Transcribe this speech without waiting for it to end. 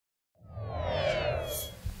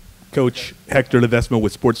Coach Hector Ledesma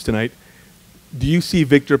with Sports Tonight. Do you see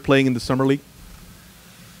Victor playing in the Summer League?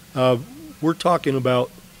 We're talking about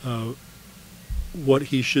what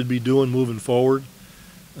he should be doing moving forward.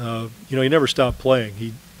 He never stopped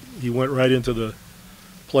playing. He went right into the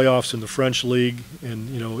playoffs in the French League, and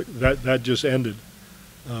that just ended.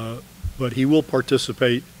 But he will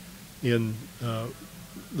participate in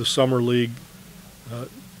the Summer League.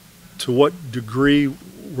 To what degree,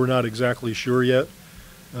 we're not exactly sure yet.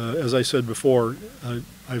 As I said before,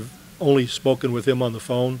 I've only spoken with him on the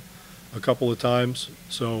phone a couple of times,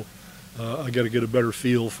 so I got to get a better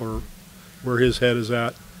feel for where his head is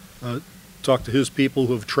at. Talk to his people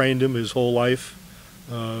who have trained him his whole life.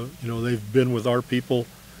 They've been with our people,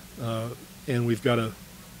 and we've got to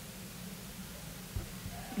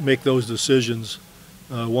make those decisions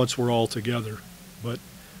once we're all together. But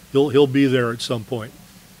he'll be there at some point.